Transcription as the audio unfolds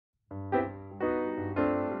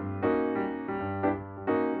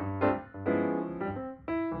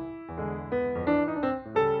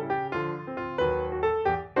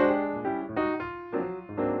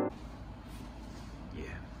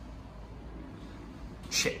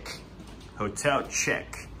check. Hotel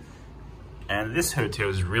check. And this hotel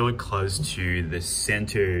is really close to the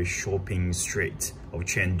center shopping street of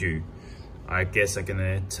Chengdu. I guess I'm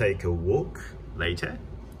gonna take a walk later.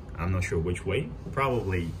 I'm not sure which way.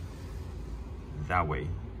 Probably that way.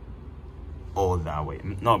 Or that way.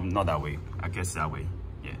 No, not that way. I guess that way.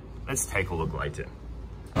 Yeah. Let's take a look later.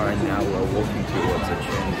 Alright, now we're walking towards the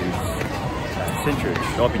Chengdu center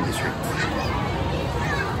shopping district.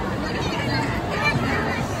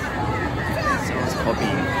 So it's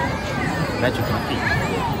copying Magic Feet.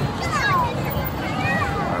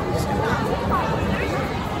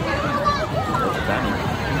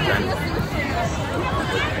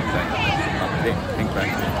 Pink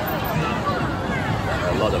bank.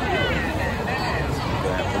 A lot of people.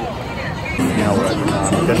 Now we're at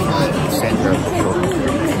definitely the center of the shopping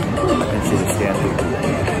street. I can see the statue.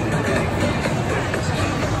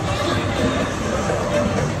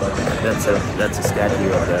 That's a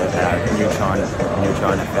statue of the New China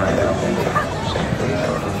flag.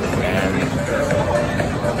 And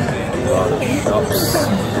a lot of shops,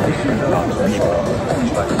 a lot of people.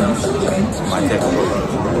 But might take a look at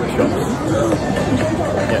the shops.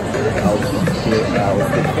 Yeah, I was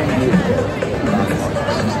 15 years ago.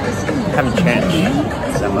 Haven't changed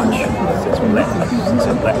that much since we left.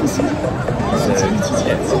 So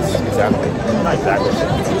yeah, it's exactly not exactly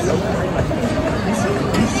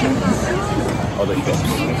other shops.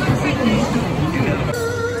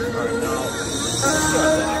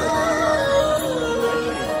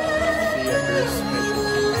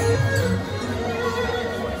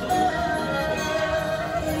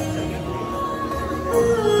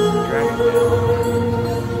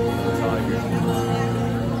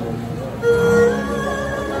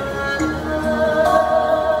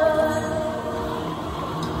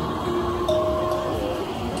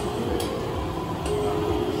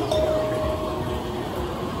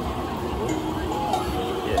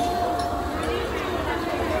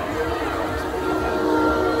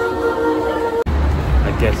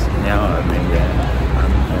 Guess now I'm in the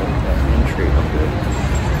entry of the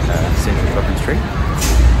central shopping street.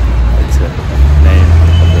 It's the name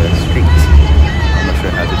of the street. I'm not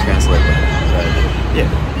sure how to translate it, but yeah,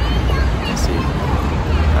 you can see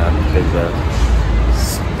there's a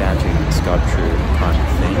statue, sculpture kind of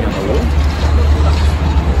thing on the wall. I'm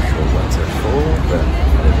not sure what's it for, but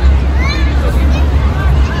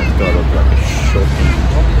it's got like a shopping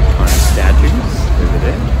kind of statues over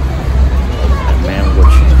there. Man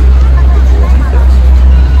watching people on this.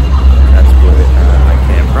 That's where I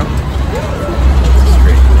came from. It's a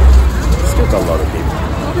street. Still got a lot of people.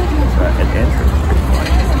 But at the entrance, pretty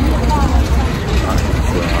quiet. I'm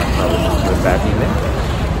sure I'll probably go back in there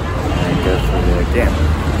and go through there again.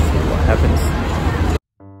 See what happens.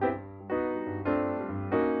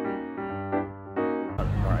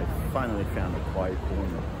 Alright, finally found a quiet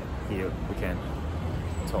corner. Here we can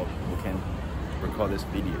talk, we can record this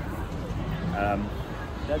video.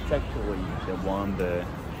 That's actually the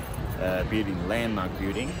building, landmark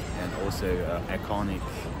building, and also iconic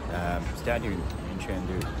statue in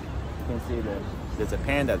Chengdu. You can see there's a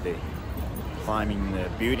panda there climbing the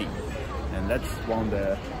building, and that's one of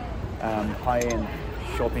the high-end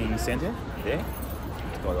shopping center there.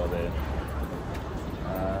 It's got all the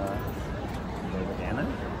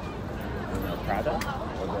Prada,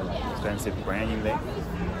 all the expensive branding there.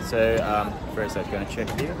 So first I'm going to check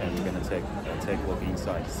here, and we're going to take a look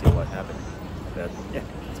inside to see what happened. But yeah,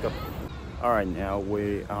 let's go. All right, now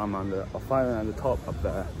we are finally on the top of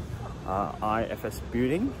the IFS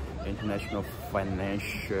building, International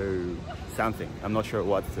Financial something. I'm not sure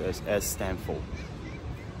what the S stands for.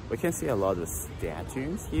 We can see a lot of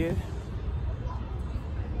statues here,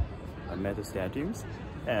 metal statues,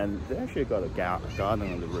 and they actually got a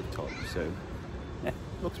garden on the rooftop. So yeah,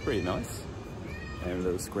 looks pretty nice. And a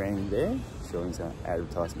little screen there showing some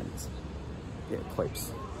advertisements. Yeah,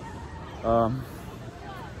 clips.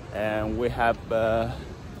 And we have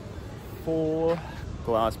 4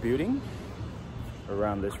 glass building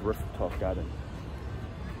around this rooftop garden.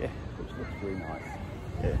 Yeah, which looks really nice.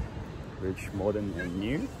 Yeah, rich, modern and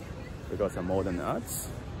new. We got some modern arts.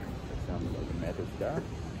 Some of the metal stuff.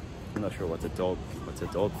 I'm not sure what's a dog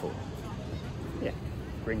for. Yeah,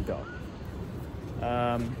 green dog.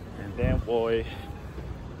 And then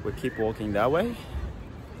we keep walking that way,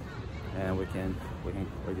 and we're gonna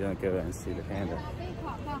go and see the panda.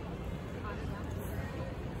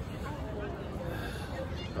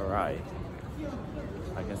 All right,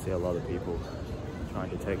 I can see a lot of people trying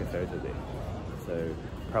to take a photo there, so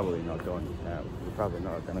probably not going. We're probably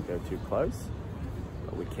not gonna go too close,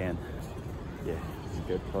 but we can. Yeah,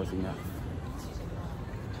 go close enough.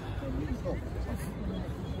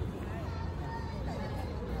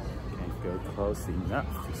 go close enough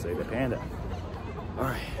to see the panda.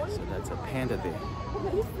 Alright, so that's a panda there.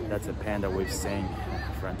 That's a panda we've seen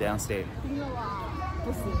from downstairs.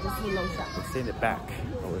 We've seen the back,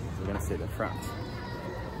 but we're gonna see the front.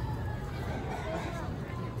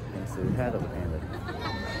 We're gonna see the head of the panda.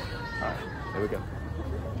 Alright, here we go.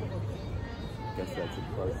 Guess that's as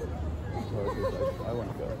close as I want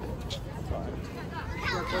to go.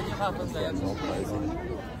 Let's get more closer.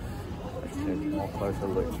 Let's take a more closer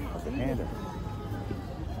look at the panda.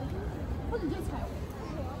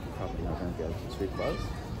 Probably not going to go too close.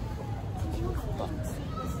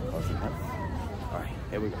 Close enough. Alright,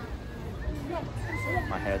 here we go.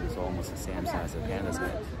 My head is almost the same size as the panda's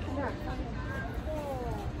head.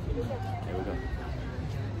 Here we go.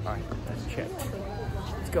 Alright, let's check.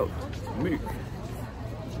 Let's go. Move.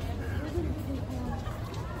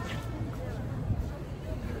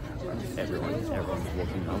 Everyone's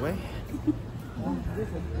walking my way.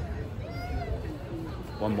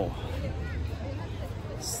 One more.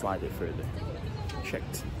 Slide it further.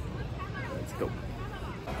 Checked. Let's go.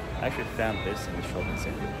 I actually found this in the shopping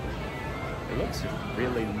center. It looks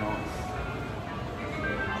really nice.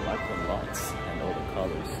 I like the lights and all the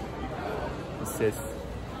colors. It says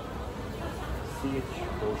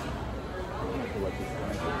CH40. What this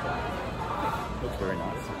looks very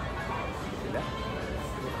nice. See that?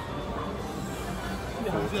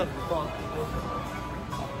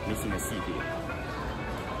 Missing a C here.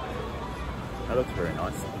 That looks very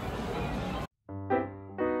nice.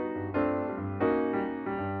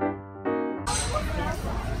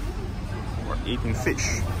 We're eating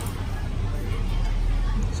fish.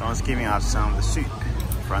 Someone's giving us some of the soup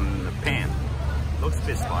from the pan. Looks a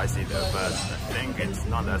bit spicy though, but I think it's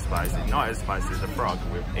not that spicy. Not as spicy as the frog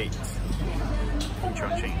we've ate in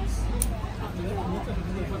Chunxi.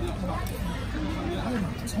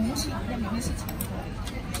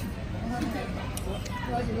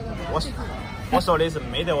我说的是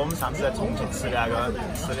没得我们上次在重庆吃的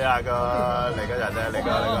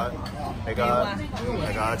那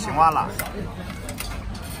个青蛙辣。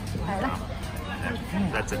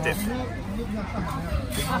That's a dip.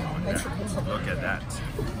 Look at that.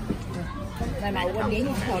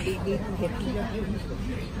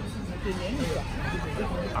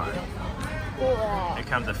 Here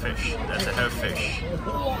comes the fish. That's a her fish.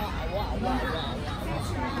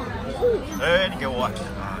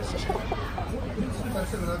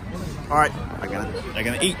 Alright, I'm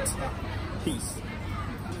gonna eat. Peace.